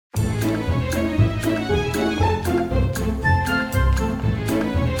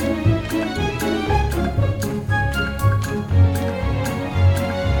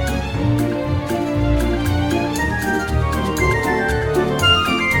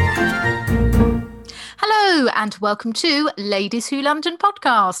and welcome to Ladies Who London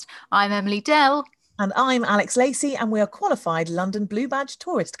podcast. I'm Emily Dell. And I'm Alex Lacey, and we are qualified London Blue Badge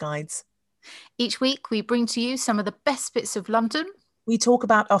tourist guides. Each week we bring to you some of the best bits of London. We talk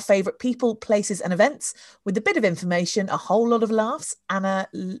about our favourite people, places and events with a bit of information, a whole lot of laughs and a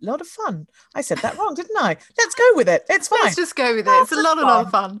lot of fun. I said that wrong, didn't I? Let's go with it. It's fine. Let's just go with it. It's a lot of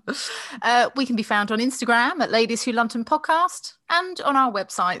fun. We can be found on Instagram at Ladies Who London podcast and on our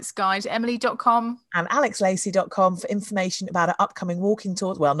websites, guideemily.com and alexlacey.com for information about our upcoming walking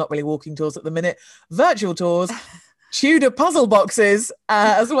tours. Well, not really walking tours at the minute, virtual tours. Tudor puzzle boxes,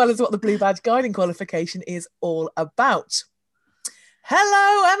 as well as what the Blue Badge guiding qualification is all about.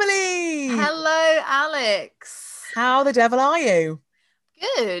 Hello, Emily. Hello, Alex. How the devil are you?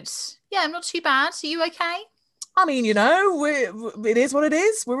 Good. Yeah, I'm not too bad. Are you okay? I mean, you know, it is what it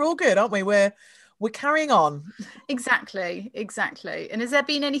is. We're all good, aren't we? We're carrying on. Exactly. And has there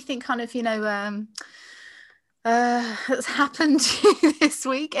been anything kind of, that's happened to you this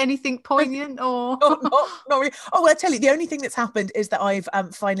week? Anything poignant or not really? Oh, well, I tell you, the only thing that's happened is that I've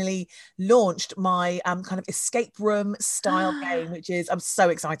finally launched my kind of escape room style game, which is, I'm so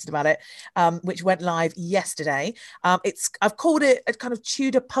excited about it, which went live yesterday. I've called it a kind of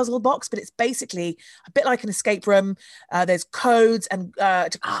Tudor puzzle box, but it's basically a bit like an escape room. There's codes and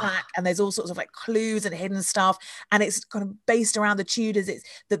to crack, and there's all sorts of like clues and hidden stuff, and it's kind of based around the Tudors. It's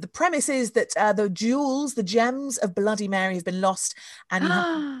that the premise is that the jewels, the gems of Bloody Mary have been lost, and you have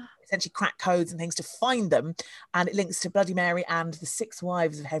to essentially crack codes and things to find them, and it links to Bloody Mary and the 6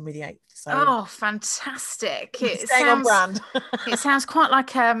 wives of Henry VIII. So, fantastic! Staying on brand. It sounds quite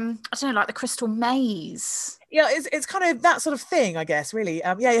like I don't know, like the Crystal Maze. Yeah, it's kind of that sort of thing, I guess. Really,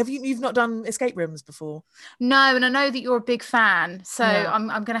 yeah. You've not done escape rooms before? No, and I know that you're a big fan, so yeah.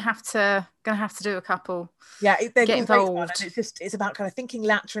 I'm gonna have to do a couple. Yeah, get involved. And it's about kind of thinking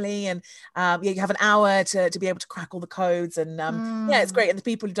laterally, and you have an hour to be able to crack all the codes, and yeah, it's great. And the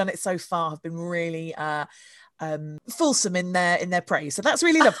people who've done it so far have been really fulsome in their praise, so that's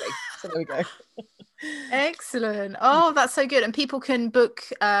really lovely. So there we go. Excellent. Oh, that's so good. And people can book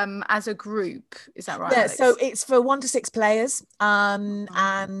as a group, is that right? Yeah, Alex? So it's for 1 to 6 players, and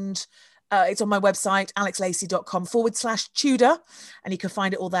it's on my website, alexlacey.com/Tudor, and you can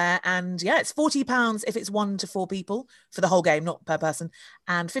find it all there. And yeah, it's £40 if it's 1 to 4 people for the whole game, not per person,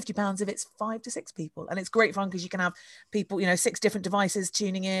 and £50 if it's 5 to 6 people. And it's great fun because you can have people, 6 different devices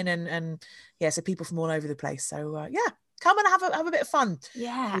tuning in, and yeah, so people from all over the place. So yeah, come and have a bit of fun.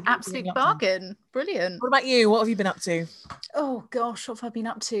 Yeah, absolute bargain. Brilliant. What about you? What have you been up to? Oh gosh, what have I been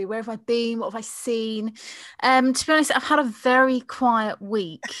up to? Where have I been? What have I seen? To be honest, I've had a very quiet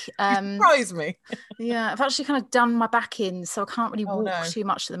week. Surprise me. Yeah, I've actually kind of done my back in, so I can't really walk too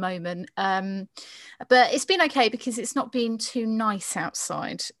much at the moment. But it's been okay because it's not been too nice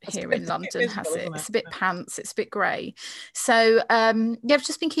outside here in London, has it? It's a bit pants, it's a bit grey. So yeah, I've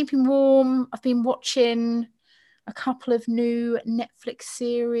just been keeping warm. I've been watching a couple of new Netflix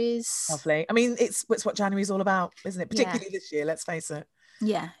series. Lovely. I mean, it's what January's all about, isn't it? Particularly this year, let's face it.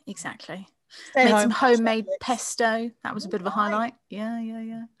 Yeah, exactly. Made some homemade pesto. That was a bit of a highlight. Yeah.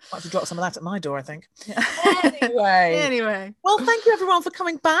 Might have to drop some of that at my door, I think. Yeah. Anyway. Well, thank you everyone for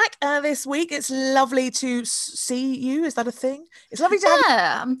coming back this week. It's lovely to see you. Is that a thing? It's lovely to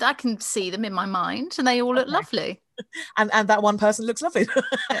have I can see them in my mind, and they all look lovely. And that one person looks lovely.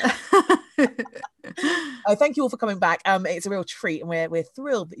 Thank you all for coming back. It's a real treat, and we're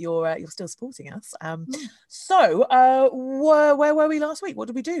thrilled that you're still supporting us. So where were we last week? What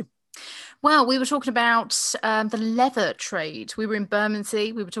did we do? Well, we were talking about the leather trade. We were in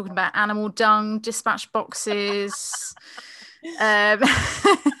Bermondsey. We were talking about animal dung, dispatch boxes.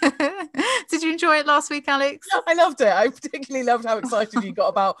 Did you enjoy it last week, Alex? I loved it. I particularly loved how excited you got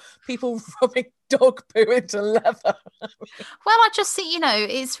about people rubbing dog poo into leather. Well, I just think,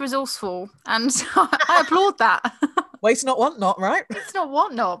 it's resourceful, and I applaud that. Waste not, want not, right? It's not,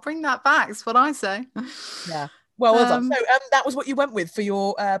 want not. Bring that back, is what I say. Yeah. Well done. So that was what you went with for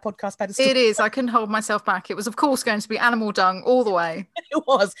your podcast pedestal. It is. I couldn't hold myself back. It was, of course, going to be animal dung all the way. It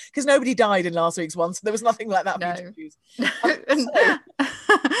was, because nobody died in last week's one, so there was nothing like that for you to use.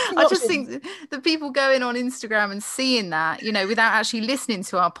 I just think the people going on Instagram and seeing that, without actually listening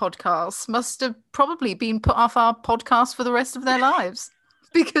to our podcast, must have probably been put off our podcast for the rest of their lives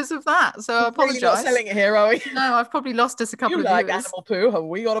because of that. So I apologise. We're not selling it here, are we? No, I've probably lost us a couple of viewers. You like animal poo? Have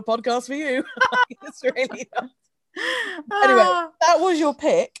we got a podcast for you? It's really not. Anyway, that was your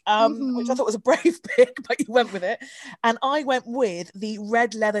pick, which I thought was a brave pick, but you went with it. And I went with the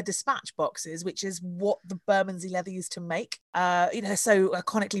red leather dispatch boxes, which is what the Bermondsey Leather used to make. So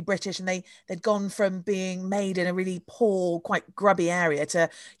iconically British, and they'd gone from being made in a really poor, quite grubby area to,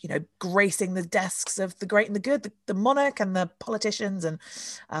 gracing the desks of the great and the good, the monarch and the politicians, and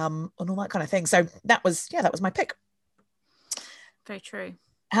all that kind of thing. So that was my pick. Very true.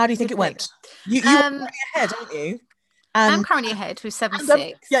 How do you think it went? You're currently ahead, aren't you? I'm currently ahead with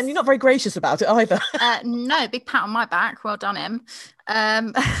 7-6. Yeah, and you're not very gracious about it either. No, big pat on my back. Well done, Em.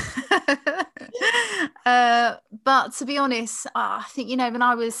 But to be honest, I think, when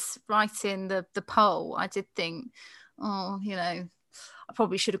I was writing the poll, I did think, I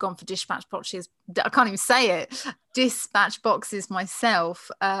probably should have gone for dispatch boxes. I can't even say it. Dispatch boxes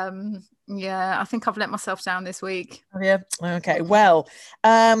myself. Yeah, I think I've let myself down this week. Oh, yeah. Okay. Well,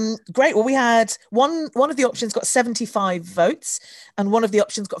 great. Well, we had one of the options got 75 votes, and one of the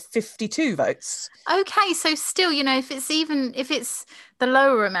options got 52 votes. Okay, so still, if it's the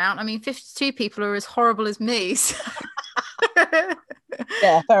lower amount, 52 people are as horrible as me. So.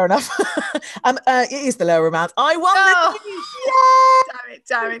 Yeah, fair enough. It is the lower amount. I won.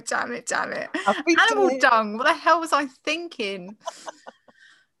 Damn it. Animal dung. What the hell was I thinking?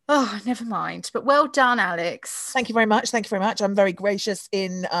 Oh, never mind. But well done, Alex. Thank you very much. I'm very gracious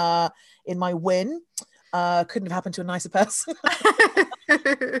in my win. Couldn't have happened to a nicer person.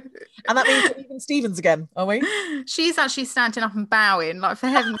 And that means even Stevens again, are we? She's actually standing up and bowing, like, for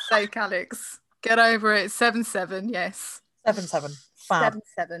heaven's sake, Alex, get over it. 7-7, yes. 7-7. Fab.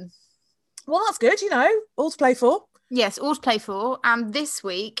 7-7. Well, that's good, all to play for. Yes, all to play for. And this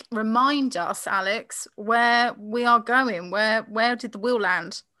week, remind us, Alex, where we are going. Where did the wheel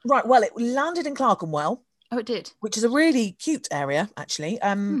land? Right, well, it landed in Clerkenwell. Oh, it did. Which is a really cute area, actually.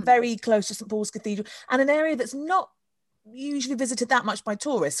 Very close to St Paul's Cathedral, and an area that's not usually visited that much by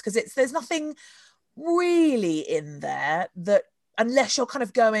tourists, because there's nothing really in there that, unless you're kind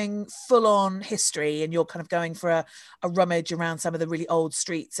of going full on history and you're kind of going for a rummage around some of the really old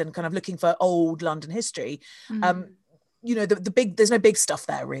streets and kind of looking for old London history. There's no big stuff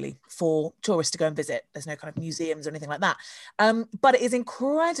there really for tourists to go and visit. There's no kind of museums or anything like that. But it is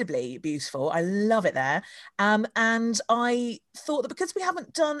incredibly beautiful. I love it there. And I thought that because we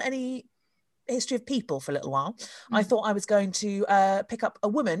haven't done any history of people for a little while, I thought I was going to pick up a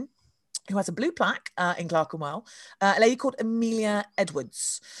woman who has a blue plaque in Clerkenwell, a lady called Amelia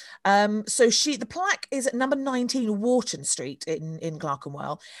Edwards. So the plaque is at number 19 Wharton Street in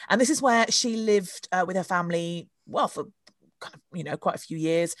Clerkenwell. And this is where she lived with her family, for kind of, quite a few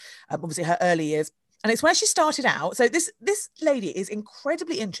years, obviously her early years. And it's where she started out. So this lady is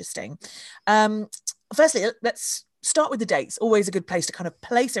incredibly interesting. Firstly, let's start with the dates. Always a good place to kind of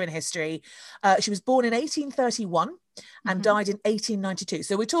place her in history. She was born in 1831 and died in 1892.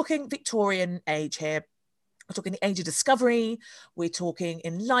 So we're talking Victorian age here. We're talking the age of discovery. We're talking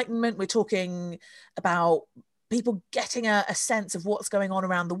Enlightenment. We're talking about people getting a sense of what's going on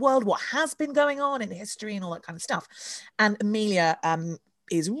around the world, what has been going on in history and all that kind of stuff. And Amelia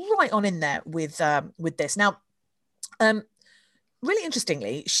is right on in there with this. Now, really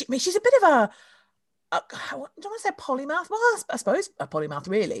interestingly, she's a bit of a I don't want to say a polymath. Well, I suppose a polymath,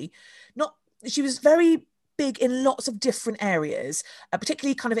 really. She was very big in lots of different areas,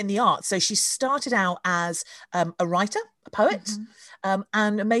 particularly kind of in the arts. So she started out as a writer, a poet,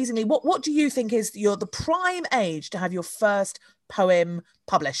 and amazingly, what do you think is the prime age to have your first poem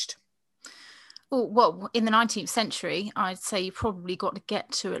published? Well, in the 19th century, I'd say you probably got to get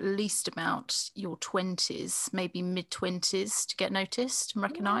to at least about your 20s, maybe mid-20s, to get noticed and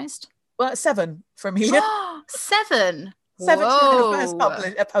recognised. Well, 7 for Amelia. 7? 7 her first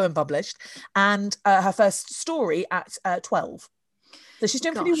poem published, and her first story at 12. So she's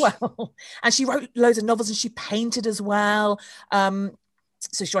doing pretty well. And she wrote loads of novels, and she painted as well.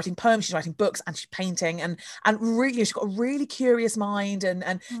 So she's writing poems, she's writing books, and she's painting, and really she's got a really curious mind.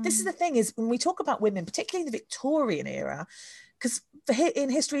 And this is the thing, is when we talk about women, particularly in the Victorian era, because in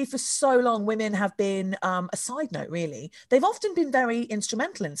history for so long, women have been a side note, really. They've often been very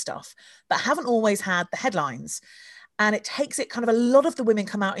instrumental in stuff, but haven't always had the headlines. And it takes it kind of, a lot of the women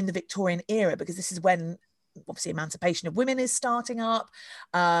come out in the Victorian era, because this is when obviously emancipation of women is starting up.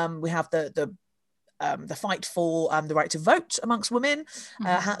 We have the fight for the right to vote amongst women.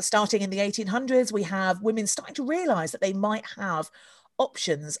 Starting in the 1800s, we have women starting to realise that they might have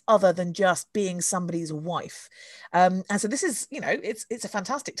options other than just being somebody's wife. And so this is, it's a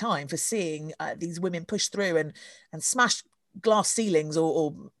fantastic time for seeing these women push through and smash glass ceilings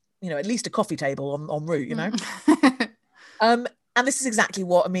or at least a coffee table en route, And this is exactly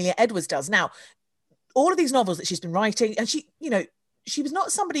what Amelia Edwards does. Now, all of these novels that she's been writing, and she, you know, she was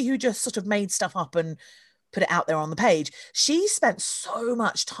not somebody who just sort of made stuff up and put it out there on the page. She spent so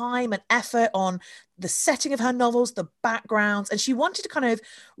much time and effort on the setting of her novels, the backgrounds, and she wanted to kind of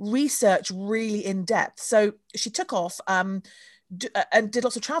research really in depth. So she took off and did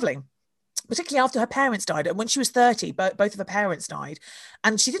lots of traveling, particularly after her parents died. And when she was 30, both of her parents died,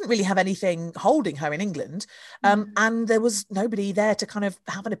 and she didn't really have anything holding her in England. And there was nobody there to kind of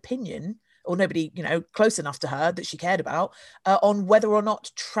have an opinion, or nobody, you know, close enough to her that she cared about, on whether or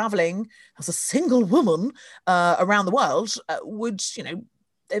not traveling as a single woman around the world would, you know,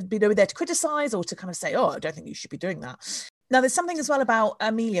 there'd be nobody there to criticize or to kind of say, oh, I don't think you should be doing that. Now, there's something as well about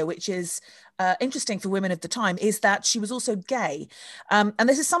Amelia, which is interesting for women of the time, is that she was also gay. And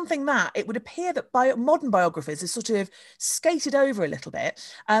this is something that it would appear that modern biographers have sort of skated over a little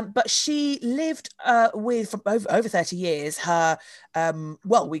bit. But she lived with, for over 30 years, her,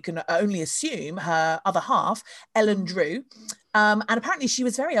 well, we can only assume her other half, Ellen Drew. And apparently she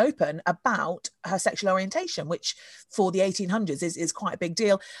was very open about her sexual orientation, which for the 1800s is quite a big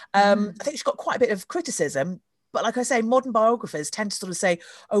deal. I think she got quite a bit of criticism. But like I say, modern biographers tend to sort of say,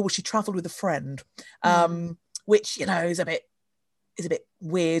 oh, well, she travelled with a friend, which, you know, is a bit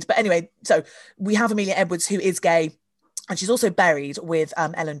weird. But anyway, so we have Amelia Edwards, who is gay, and she's also buried with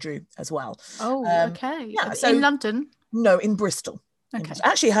Ellen Drew as well. Oh, okay. Yeah, so, in London? No, in Bristol. Okay.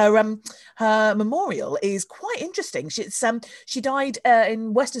 Actually, her memorial is quite interesting. She died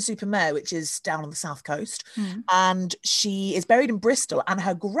in Weston-super-Mare, which is down on the south coast, and she is buried in Bristol. And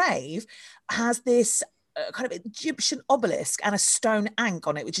her grave has this kind of Egyptian obelisk and a stone ankh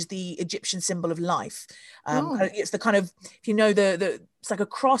on it, which is the Egyptian symbol of life. It's the kind of, if you know, it's like a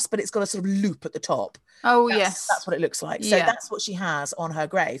cross, but it's got a sort of loop at the top. Oh, yes. That's what it looks like. So that's what she has on her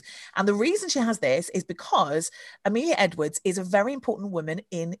grave. And the reason she has this is because Amelia Edwards is a very important woman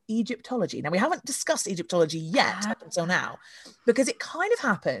in Egyptology. Now, we haven't discussed Egyptology yet up until now, because it kind of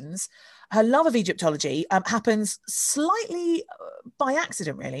happens, her love of Egyptology happens slightly by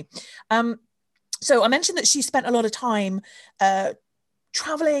accident, really. So I mentioned that she spent a lot of time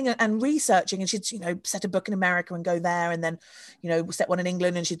traveling and researching, and she'd, you know, set a book in America and go there, and then, you know, set one in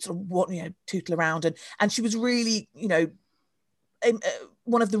England, and she'd sort of, you know, tootle around, and she was really, you know,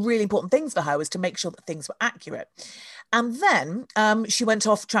 one of the really important things for her was to make sure that things were accurate. And then she went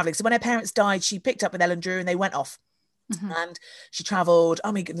off traveling. So when her parents died, she picked up with Ellen Drew and they went off. And she traveled,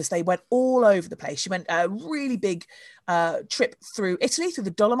 oh my goodness, they went all over the place. She went a really big trip through Italy, through the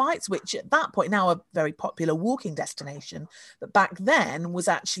Dolomites, which at that point now a very popular walking destination, but back then was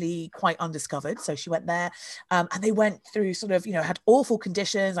actually quite undiscovered. So she went there, and they went through sort of, you know, had awful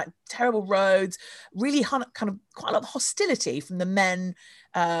conditions, like terrible roads, really kind of quite a lot of hostility from the men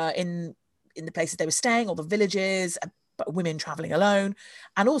in the places they were staying, or the villages, women traveling alone,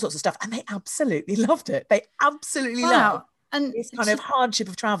 and all sorts of stuff. And they absolutely loved it. They absolutely loved and this kind of hardship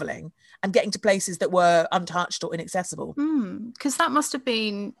of traveling and getting to places that were untouched or inaccessible. Because that must have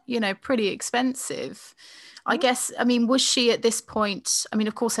been, you know, pretty expensive. I guess, I mean, was she at this point, I mean,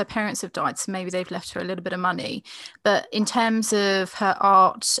 of course her parents have died, so maybe they've left her a little bit of money, but in terms of her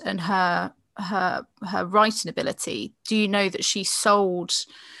art and her writing ability, do you know that she sold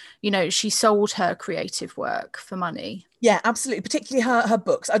her creative work for money? Yeah, absolutely. Particularly her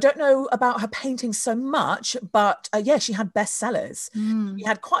books. I don't know about her paintings so much, but she had bestsellers. She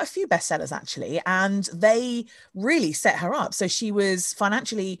had quite a few bestsellers actually, and they really set her up. So she was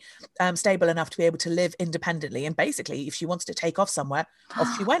financially stable enough to be able to live independently. And basically, if she wanted to take off somewhere,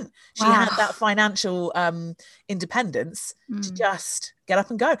 off she went. She had that financial independence to just get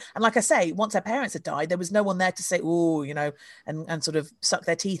up and go. And like I say, once her parents had died, there was no one there to say, oh, you know, and sort of suck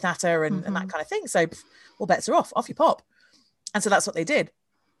their teeth at her and that kind of thing. So all bets are off you pop. And so that's what they did.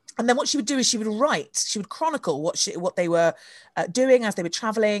 And then what she would do is she would write, she would chronicle what they were doing as they were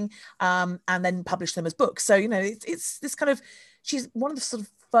traveling, and then publish them as books. So, you know, it's this kind of, she's one of the sort of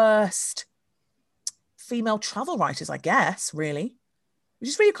first female travel writers, I guess, really, which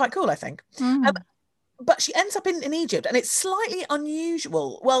is really quite cool, I think. But she ends up in Egypt, and it's slightly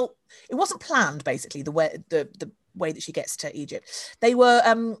unusual. Well, it wasn't planned, basically, the way that she gets to Egypt. They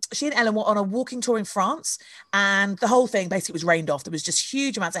were, she and Ellen were on a walking tour in France, and the whole thing basically was rained off. There was just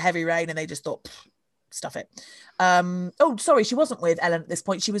huge amounts of heavy rain, and they just thought, stuff it. She wasn't with Ellen at this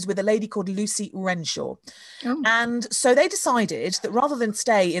point. She was with a lady called Lucy Renshaw. And so they decided that rather than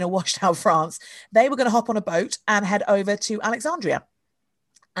stay in a washed out France, they were going to hop on a boat and head over to Alexandria.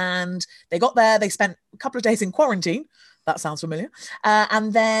 And they got there, they spent a couple of days in quarantine, That sounds familiar.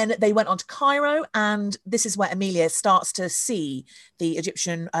 And then they went on to Cairo, and this is where Amelia starts to see the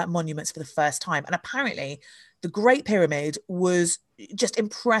Egyptian monuments for the first time. And apparently the Great Pyramid was just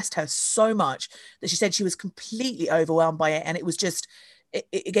impressed her so much that she said she was completely overwhelmed by it. And it was just,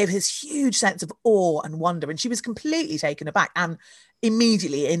 it gave her this huge sense of awe and wonder. And she was completely taken aback and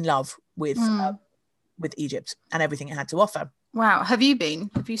immediately in love with Egypt and everything it had to offer. Wow. Have you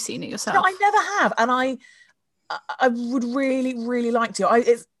seen it yourself? No, I never have. And I would really, really like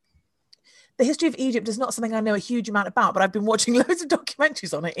to. The history of Egypt is not something I know a huge amount about, but I've been watching loads of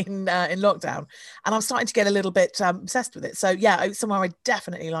documentaries on it in lockdown, and I'm starting to get a little bit obsessed with it. So yeah, it's somewhere I'd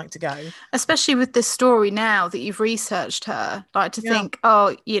definitely like to go. Especially with this story now that you've researched her, like to think,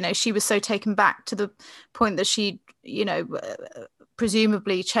 oh, she was so taken back to the point that she,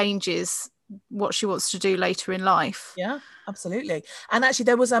 presumably changes what she wants to do later in life. Yeah, absolutely. And actually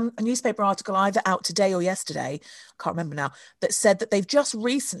there was a newspaper article either out today or yesterday, I can't remember now, that said that they've just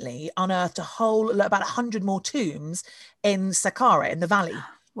recently unearthed about 100 more tombs in Saqqara in the valley.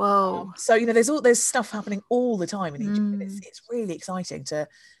 Whoa. So there's stuff happening all the time in Egypt. It's really exciting to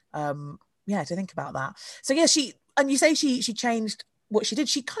think about that. So yeah, you say she changed what she did.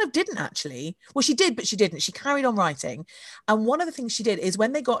 She kind of didn't actually. Well, she did, but she didn't. She carried on writing. And one of the things she did is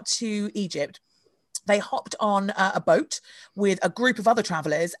when they got to Egypt, they hopped on a boat with a group of other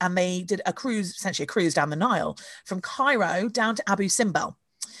travelers, and they did essentially a cruise down the Nile from Cairo down to Abu Simbel.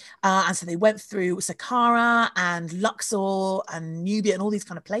 And so they went through Saqqara and Luxor and Nubia and all these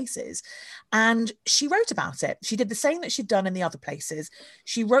kind of places. And she wrote about it. She did the same that she'd done in the other places.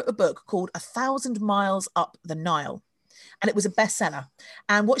 She wrote a book called 1,000 Miles Up the Nile. And it was a bestseller.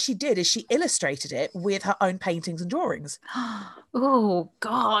 And what she did is she illustrated it with her own paintings and drawings. Oh,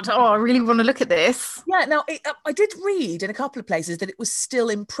 God. Oh, I really want to look at this. Yeah. Now, I did read in a couple of places that it was still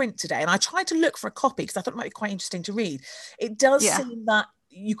in print today. And I tried to look for a copy because I thought it might be quite interesting to read. It does seem that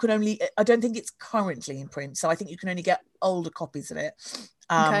you can I don't think it's currently in print. So I think you can only get older copies of it.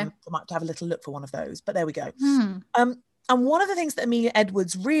 I might have to have a little look for one of those. But there we go. And one of the things that Amelia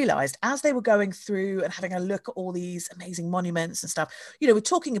Edwards realised as they were going through and having a look at all these amazing monuments and stuff, we're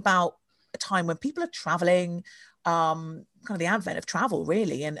talking about a time when people are travelling, kind of the advent of travel,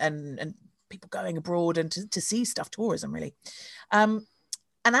 really, and people going abroad and to see stuff, tourism, really. And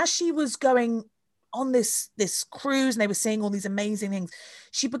as she was going on this cruise and they were seeing all these amazing things,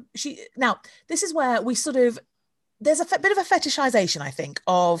 she now, this is where we there's a bit of a fetishization, I think,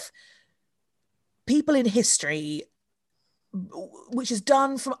 of people in history, which is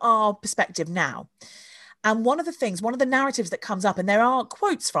done from our perspective now. And one of the narratives that comes up, and there are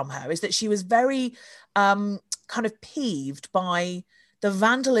quotes from her, is that she was very kind of peeved by the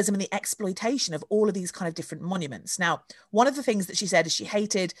vandalism and the exploitation of all of these kind of different monuments. Now, one of the things that she said is she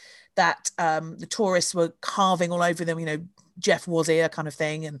hated that the tourists were carving all over them, Jeff was here kind of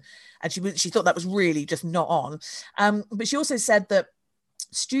thing. And she thought that was really just not on. But she also said that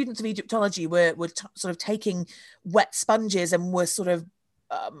students of Egyptology were sort of taking wet sponges and were sort of,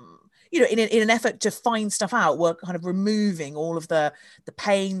 in an effort to find stuff out, were kind of removing all of the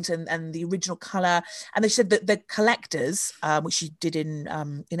paint and the original color. And they said that the collectors, which she did in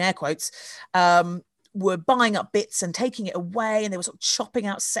air quotes, were buying up bits and taking it away, and they were sort of chopping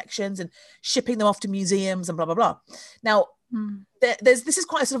out sections and shipping them off to museums and blah, blah, blah. Now, this is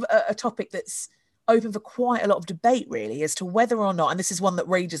quite a sort of a topic that's open for quite a lot of debate, really, as to whether or not, and this is one that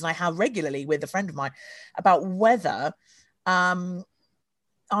rages and I have regularly with a friend of mine, about whether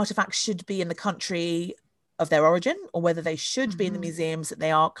artifacts should be in the country of their origin or whether they should be in the museums that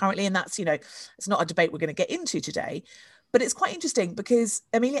they are currently. And that's, it's not a debate we're going to get into today, but it's quite interesting because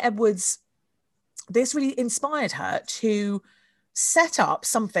Amelia Edwards, this really inspired her to set up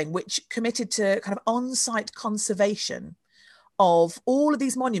something which committed to kind of on-site conservation of all of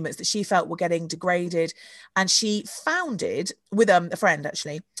these monuments that she felt were getting degraded. And she founded, with a friend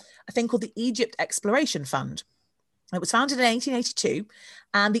actually, a thing called the Egypt Exploration Fund. It was founded in 1882.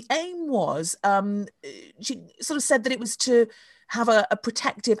 And the aim was, she sort of said that it was to have a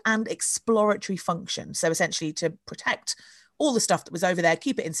protective and exploratory function. So essentially to protect all the stuff that was over there,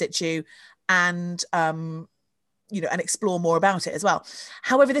 keep it in situ, and and explore more about it as well.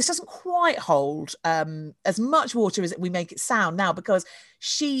 However, this doesn't quite hold as much water as we make it sound now, because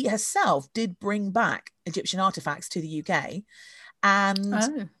she herself did bring back Egyptian artifacts to the UK.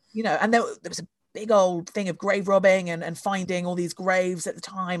 And, and there was a big old thing of grave robbing and finding all these graves at the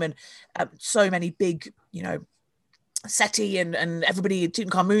time, and so many big, Seti and everybody,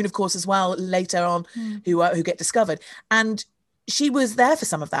 Tutankhamun, of course, as well, later on, who get discovered. And she was there for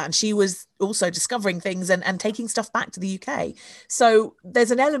some of that, and she was also discovering things and taking stuff back to the UK. So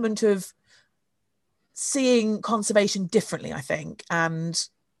there's an element of seeing conservation differently, I think, and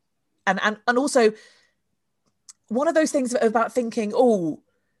also one of those things about thinking, oh,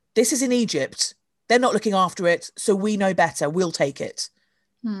 this is in Egypt, they're not looking after it, so we know better, we'll take it.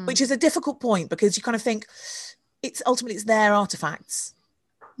 Which is a difficult point, because you kind of think it's their artifacts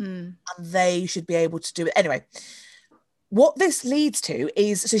and they should be able to do it. Anyway, what this leads to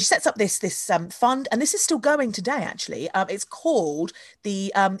is, so she sets up this fund, and this is still going today, actually. It's called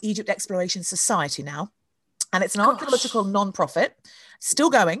the Egypt Exploration Society now, and it's an archaeological non-profit,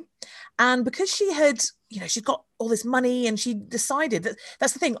 still going. And because she had, she's got all this money, and she decided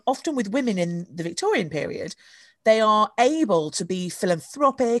that's the thing, often with women in the Victorian period, they are able to be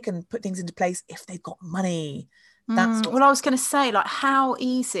philanthropic and put things into place if they've got money. Well, I was going to say, like, how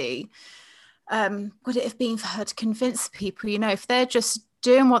easy would it have been for her to convince people, if they're just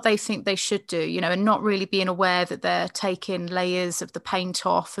doing what they think they should do, and not really being aware that they're taking layers of the paint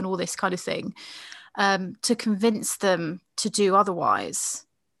off and all this kind of thing, to convince them to do otherwise.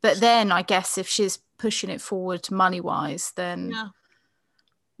 But then I guess if she's pushing it forward money-wise, then... Yeah.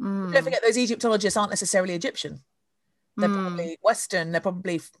 Don't forget, those Egyptologists aren't necessarily Egyptian. They're probably Western, they're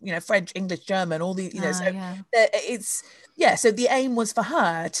probably, French, English, German, all the, so the aim was for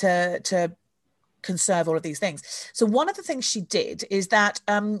her to conserve all of these things. So one of the things she did is that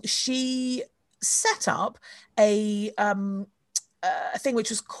she set up a thing which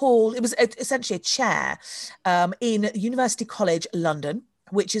was called, it was essentially a chair in University College London,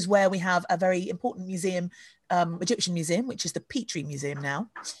 which is where we have a very important museum, Egyptian museum, which is the Petrie Museum now.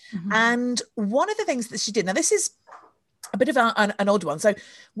 And one of the things that she did, now this is a bit of an odd one. So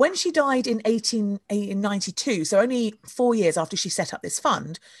when she died in 1892, so only 4 years after she set up this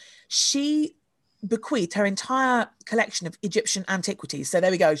fund, she bequeathed her entire collection of Egyptian antiquities. So there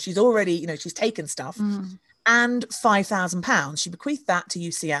we go. She's already, she's taken stuff, and £5,000. She bequeathed that to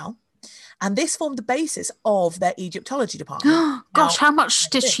UCL. And this formed the basis of their Egyptology department. Gosh, how much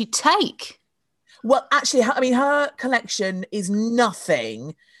did she take? Well, actually, I mean, her collection is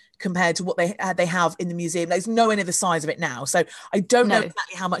nothing compared to what they have in the museum. There's nowhere near the size of it now. So I don't know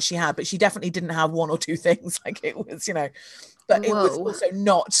exactly how much she had, but she definitely didn't have one or two things. Like, it was, but it was also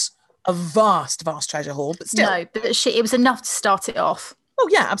not a vast treasure haul, but still. No, but it was enough to start it off. Oh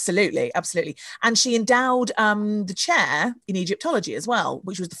yeah, absolutely. And she endowed the chair in Egyptology as well,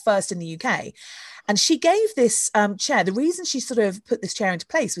 which was the first in the UK. And she gave this chair, the reason she sort of put this chair into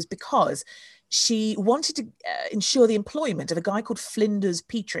place was because she wanted to ensure the employment of a guy called Flinders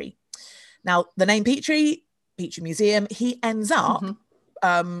Petrie. Now, the name Petrie Museum, he ends up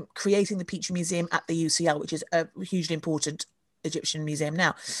creating the Petrie Museum at the UCL, which is a hugely important Egyptian museum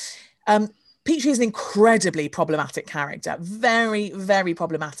now. Petrie is an incredibly problematic character, very, very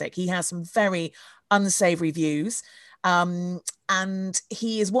problematic. He has some very unsavory views. And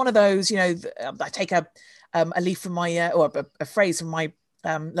he is one of those, I take a leaf from my, or a phrase from my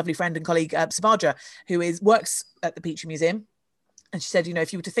lovely friend and colleague, Savadra, who works at the Petrie Museum. And she said,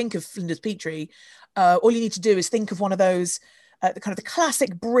 if you were to think of Flinders Petrie, all you need to do is think of one of those the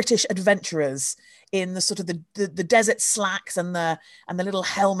classic British adventurers in the sort of the desert slacks and the little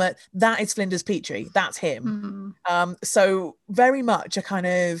helmet. That is Flinders Petrie. That's him. So very much a kind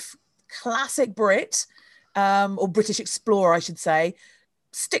of classic Brit, or British explorer, I should say,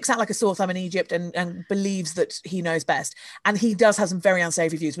 sticks out like a sore thumb in Egypt and believes that he knows best. And he does have some very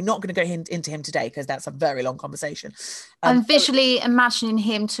unsavory views. We're not going to go into him today because that's a very long conversation. I'm visually imagining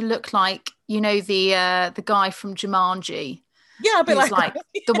him to look like, the guy from Jumanji. Yeah, a bit like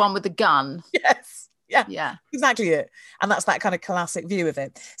the one with the gun. Yes. Yeah, exactly it. And that's that kind of classic view of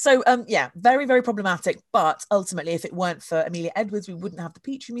it. So, very, very problematic. But ultimately, if it weren't for Amelia Edwards, we wouldn't have the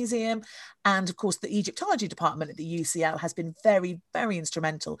Petrie Museum. And of course, the Egyptology department at the UCL has been very, very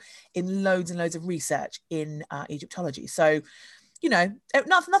instrumental in loads and loads of research in Egyptology. So,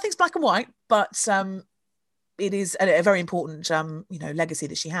 nothing's black and white, but it is a very important, legacy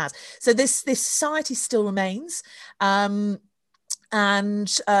that she has. So this society still remains.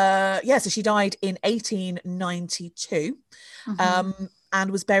 So she died in 1892,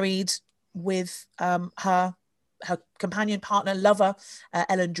 and was buried with her companion, partner, lover,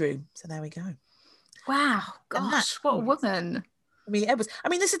 Ellen Drew. So there we go. Wow, gosh, what a woman! Amelia Edwards. I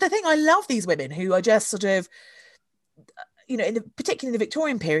mean, this is the thing. I love these women who are just sort of, particularly in the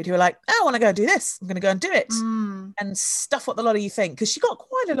Victorian period, who are like, I want to go do this. I'm going to go and do it, and stuff what a lot of you think, because she got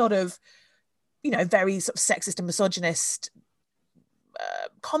quite a lot of, very sort of sexist and misogynist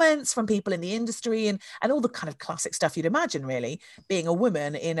comments from people in the industry and all the kind of classic stuff you'd imagine, really, being a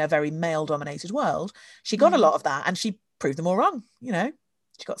woman in a very male dominated world. She got a lot of that, and she proved them all wrong.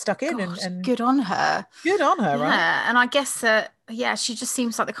 she got stuck in. Gosh, and good on her. Good on her, right? Yeah, and I guess that, she just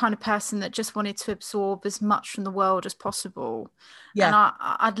seems like the kind of person that just wanted to absorb as much from the world as possible. Yeah. And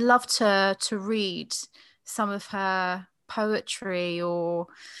I'd love to read some of her poetry, or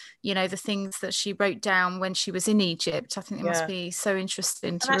the things that she wrote down when she was in Egypt. I think it must be so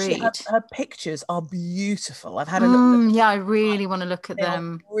interesting to read. Her pictures are beautiful. I've had a look. I really want to look at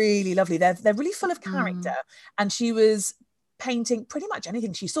them. Really lovely. They're really full of character. And she was painting pretty much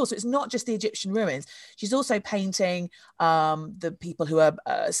anything she saw. So it's not just the Egyptian ruins. She's also painting the people who are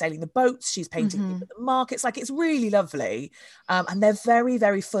sailing the boats. She's painting people at the markets. Like, it's really lovely. And they're very,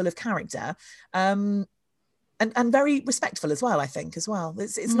 very full of character. And very respectful as well, I think, as well.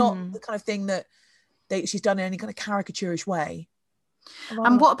 It's not the kind of thing that she's done in any kind of caricaturish way.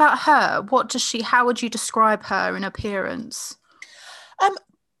 And what about her? How would you describe her in appearance?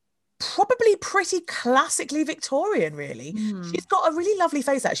 Probably pretty classically Victorian, really. She's got a really lovely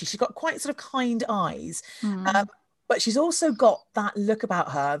face, actually. She's got quite sort of kind eyes. But she's also got that look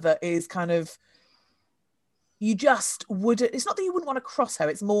about her that is kind of, it's not that you wouldn't want to cross her,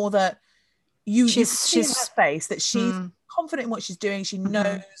 it's more that you see in her face that she's confident in what she's doing. She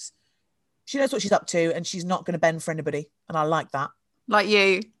knows what she's up to, and she's not going to bend for anybody. And I like that. Like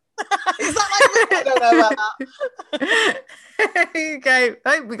you. Is that like me? I don't know about that. Here you go.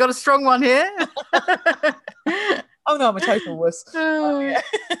 Oh, we got a strong one here. Oh no, I'm a total wuss.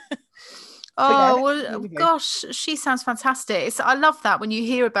 Gosh, she sounds fantastic. I love that when you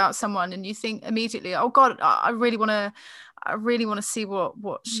hear about someone and you think immediately, oh God, I really want to see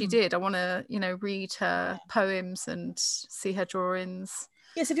what she did. I want to, read her poems and see her drawings.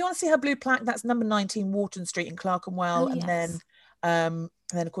 Yes, if you want to see her blue plaque, that's number 19 Wharton Street in Clerkenwell. And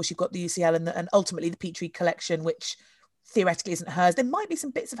then of course you've got the UCL and ultimately the Petrie collection, which theoretically isn't hers. There might be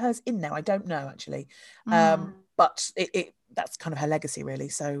some bits of hers in there. I don't know, actually. But that's kind of her legacy, really.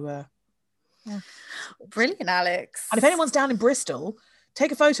 So brilliant, Alex. And if anyone's down in Bristol,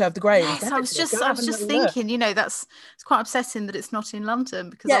 take a photo of the grave. Yes, I was just thinking, it's quite upsetting that it's not in London,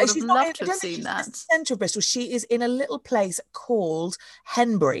 because I would have loved to have seen that. Central Bristol. She is in a little place called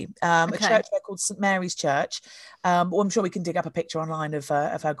Henbury, a church there called St Mary's Church. I'm sure we can dig up a picture online of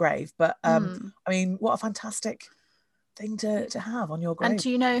her grave. But I mean, what a fantastic thing to have on your grave. And do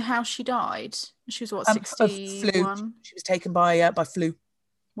you know how she died? She was 61? Flu. She was taken by flu.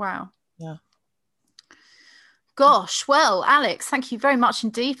 Wow. Yeah. Gosh, well, Alex, thank you very much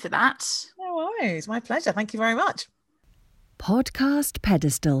indeed for that. No worries, my pleasure. Thank you very much. Podcast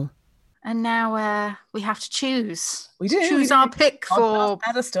Pedestal. And now we have to choose. We do. Choose our pick for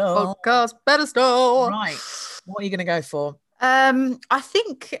Podcast Pedestal. Right. What are you going to go for? I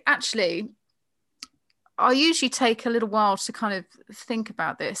think, actually, I usually take a little while to kind of think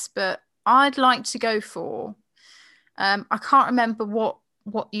about this, but I'd like to go for, I can't remember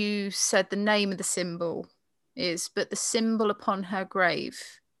what you said the name of the symbol is, but the symbol upon her grave,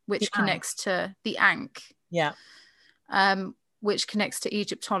 which connects to the Ankh, which connects to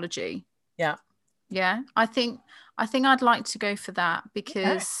Egyptology. I think I'd like to go for that,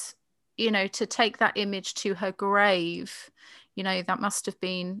 because to take that image to her grave, that must have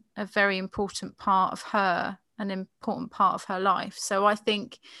been a very important part of her, an important part of her life. So I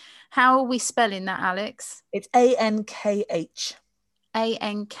think, how are we spelling that, Alex? It's ANKH.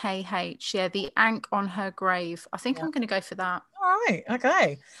 ANKH, the Ankh on her grave. I think I'm going to go for that. All right,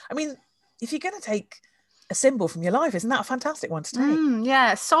 okay. I mean, if you're going to take a symbol from your life, isn't that a fantastic one to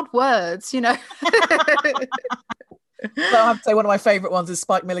take? Sod words, So I have to say, one of my favourite ones is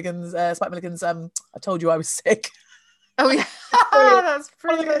Spike Milligan's. I told you I was sick. Oh yeah, that's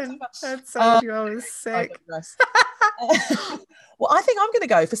brilliant. I told you I was sick. Well, I think I'm going to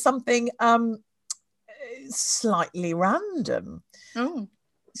go for something slightly random. Oh.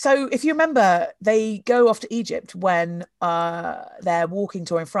 So if you remember, they go off to Egypt when their walking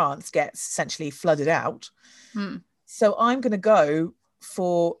tour in France gets essentially flooded out. So I'm going to go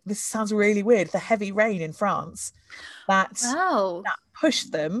for, this sounds really weird, the heavy rain in France that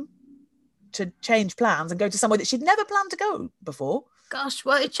pushed them to change plans and go to somewhere that she'd never planned to go before. Gosh,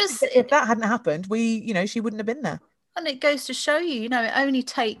 well, if that hadn't happened, she wouldn't have been there. And it goes to show you, it only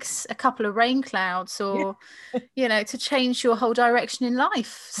takes a couple of rain clouds or, to change your whole direction in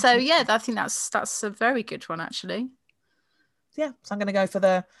life. So, I think that's a very good one, actually. Yeah, so I'm going to go for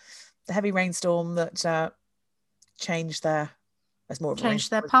the heavy rainstorm that changed their...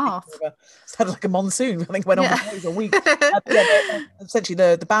 Changed their path. It sounded like a monsoon. I think it went on for days or weeks. Essentially,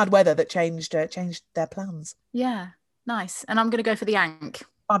 the bad weather that changed their plans. Yeah, nice. And I'm going to go for the Ankh.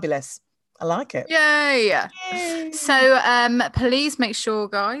 Fabulous. I like it. Yay. So please make sure,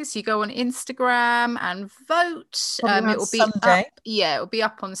 guys, you go on Instagram and vote. It will be Sunday. up. Yeah, it will be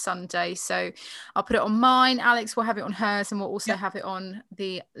up on Sunday. So I'll put it on mine. Alex will have it on hers, and we'll also have it on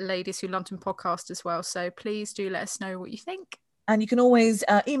the Ladies Who London podcast as well. So please do let us know what you think. And you can always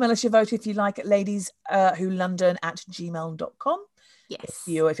email us your vote if you like at ladieswholondon@gmail.com. Yes.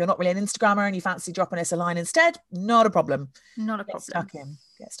 If you're not really an Instagrammer and you fancy dropping us a line instead, not a problem. Not a problem.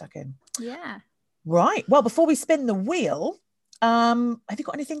 Get stuck in. Yeah. Right. Well, before we spin the wheel, have you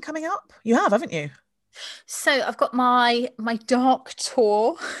got anything coming up? You have, haven't you? So I've got my dark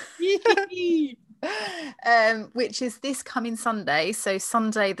tour. Which is this coming Sunday. So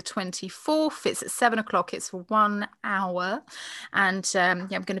Sunday the 24th, it's at 7:00. It's for 1 hour, and I'm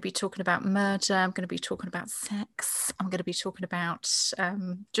going to be talking about murder. I'm going to be talking about sex. I'm going to be talking about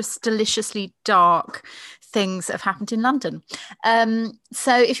just deliciously dark things that have happened in London.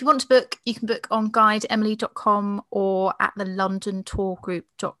 So if you want to book, you can book on guideemily.com or at the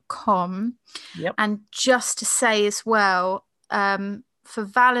londontourgroup.com. Yep. And just to say as well, for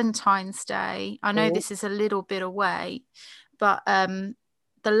Valentine's Day, I know this is a little bit away, but the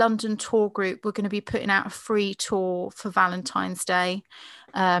London Tour Group, we're going to be putting out a free tour for Valentine's Day.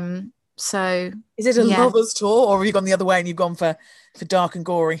 So is it a lover's tour, or have you gone the other way and you've gone for dark and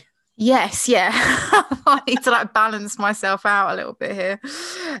gory? Yes, yeah. I need to balance myself out a little bit here.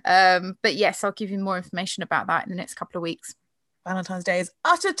 But yes, I'll give you more information about that in the next couple of weeks. Valentine's Day is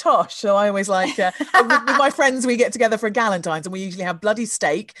utter tosh. So I always like, with my friends, we get together for Galentine's and we usually have bloody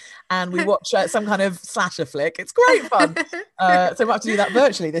steak and we watch some kind of slasher flick. It's great fun. So we'll have to do that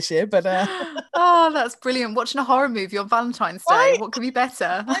virtually this year. But oh, that's brilliant. Watching a horror movie on Valentine's Day. Right? What could be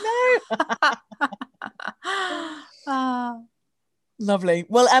better? I know. Lovely.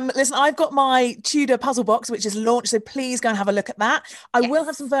 Well, listen, I've got my Tudor puzzle box, which is launched, so please go and have a look at that. I will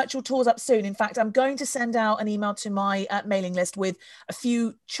have some virtual tours up soon. In fact, I'm going to send out an email to my mailing list with a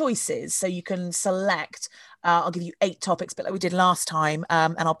few choices, so you can select. I'll give you 8 topics, but like we did last time,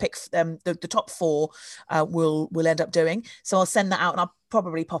 and I'll pick the top 4. We'll end up doing. So I'll send that out, and I'll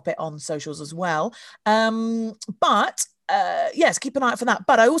probably pop it on socials as well. But yes, keep an eye out for that.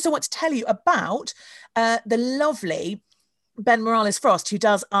 But I also want to tell you about the lovely Ben Morales Frost, who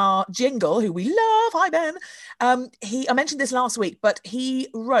does our jingle, who we love. Hi, Ben. I mentioned this last week, but he's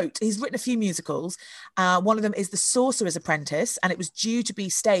written a few musicals. One of them is The Sorcerer's Apprentice, and it was due to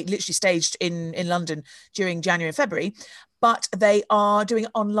be literally staged in London during January and February, but they are doing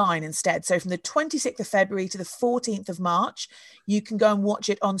it online instead. So from the 26th of February to the 14th of March, you can go and watch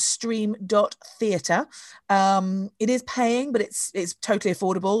it on stream.theatre. It is paying, but it's totally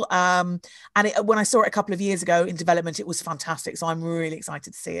affordable. And when I saw it a couple of years ago in development, it was fantastic. So I'm really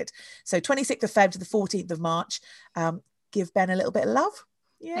excited to see it. So 26th of Feb to the 14th of March. Give Ben a little bit of love.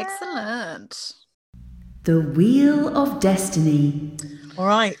 Yeah. Excellent. The Wheel of Destiny. All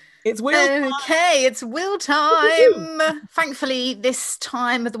right. It's wheel time. Okay, it's wheel time. Thankfully, this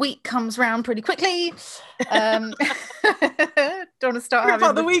time of the week comes round pretty quickly. Don't want to start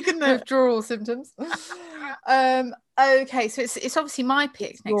having the week, withdrawal symptoms. Okay, so it's obviously my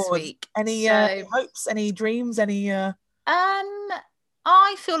pick next week. Any hopes? Any dreams? Any?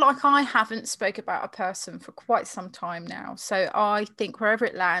 I feel like I haven't spoke about a person for quite some time now, so I think wherever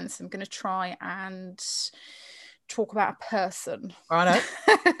it lands, I'm going to try and talk about a person. Right.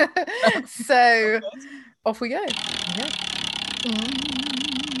 So off we go. Yeah.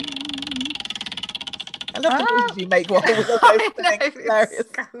 I love the noises you make while we're hilarious.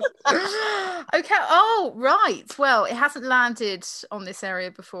 Okay. Oh, right. Well, it hasn't landed on this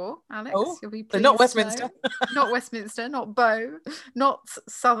area before, Alex. You'll be pleased. Not Westminster. Not Westminster, not Bow, not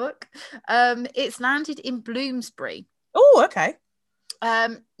Southwark. It's landed in Bloomsbury. Oh, okay.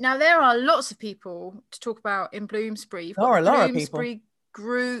 Now there are lots of people to talk about in Bloomsbury. You've got a lot of Bloomsbury people.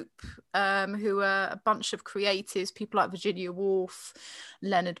 Group, who are a bunch of creatives, people like Virginia Woolf,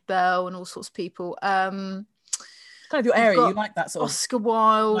 Leonard Bell, and all sorts of people. Kind of your area. You like that sort of Oscar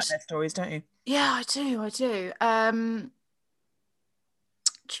Wilde. You like their stories, don't you? Yeah, I do.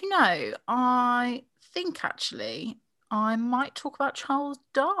 Do you know? I think actually I might talk about Charles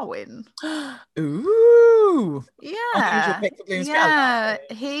Darwin. Ooh. Yeah. Pick for Bloomsbury. Yeah.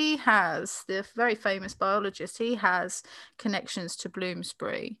 He has, the very famous biologist, he has connections to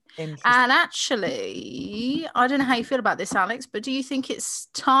Bloomsbury. And actually, I don't know how you feel about this, Alex, but do you think it's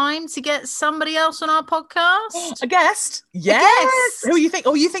time to get somebody else on our podcast? A guest? Yes. Who are you think?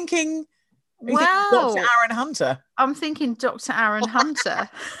 Oh, are you thinking? Dr. Aaron Hunter. I'm thinking Dr. Aaron Hunter.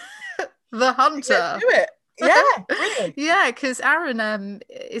 The Hunter. Let's do it. Yeah, brilliant. Yeah, because Aaron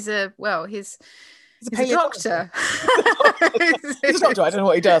He's a doctor. He's a doctor. I don't know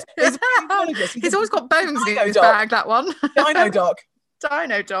what he does. He's always got bones in his bag, that one. Dino Doc.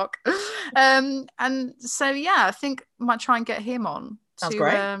 Dino Doc. And so, yeah, I think I might try and get him on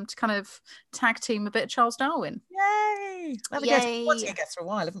to kind of tag team a bit of Charles Darwin. Yay! We've wanted to guest for a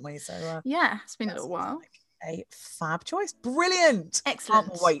while, haven't we? So yeah, it's been a little while. A fab choice. Brilliant. Excellent.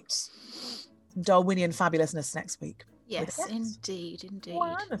 Can't wait. Darwinian fabulousness next week. Yes, indeed.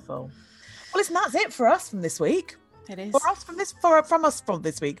 Wonderful. Well, listen, that's it for us from this week. It is. From us from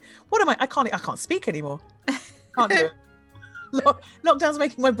this week. What am I can't speak anymore. Can't do it. Lockdown's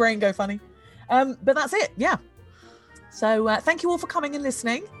making my brain go funny. But that's it. Yeah. So thank you all for coming and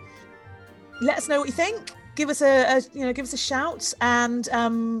listening. Let us know what you think. Give us a shout,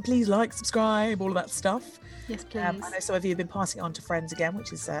 and please like, subscribe, all of that stuff. Yes, please. I know some of you have been passing it on to friends again,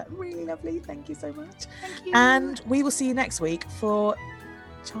 which is really lovely. Thank you so much. Thank you. And we will see you next week for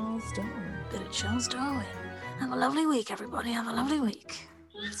Charles Darwin. Bit of Charles Darwin. Have a lovely week, everybody. Have a lovely week.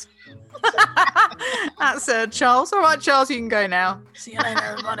 That's Charles. All right, Charles, you can go now. See you later,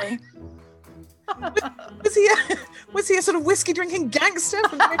 everybody. Was he a sort of whiskey drinking gangster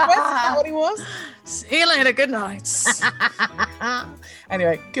from the Midwest? Is that what he was? See you later. Good night.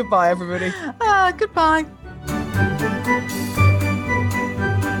 Anyway, goodbye, everybody. Goodbye.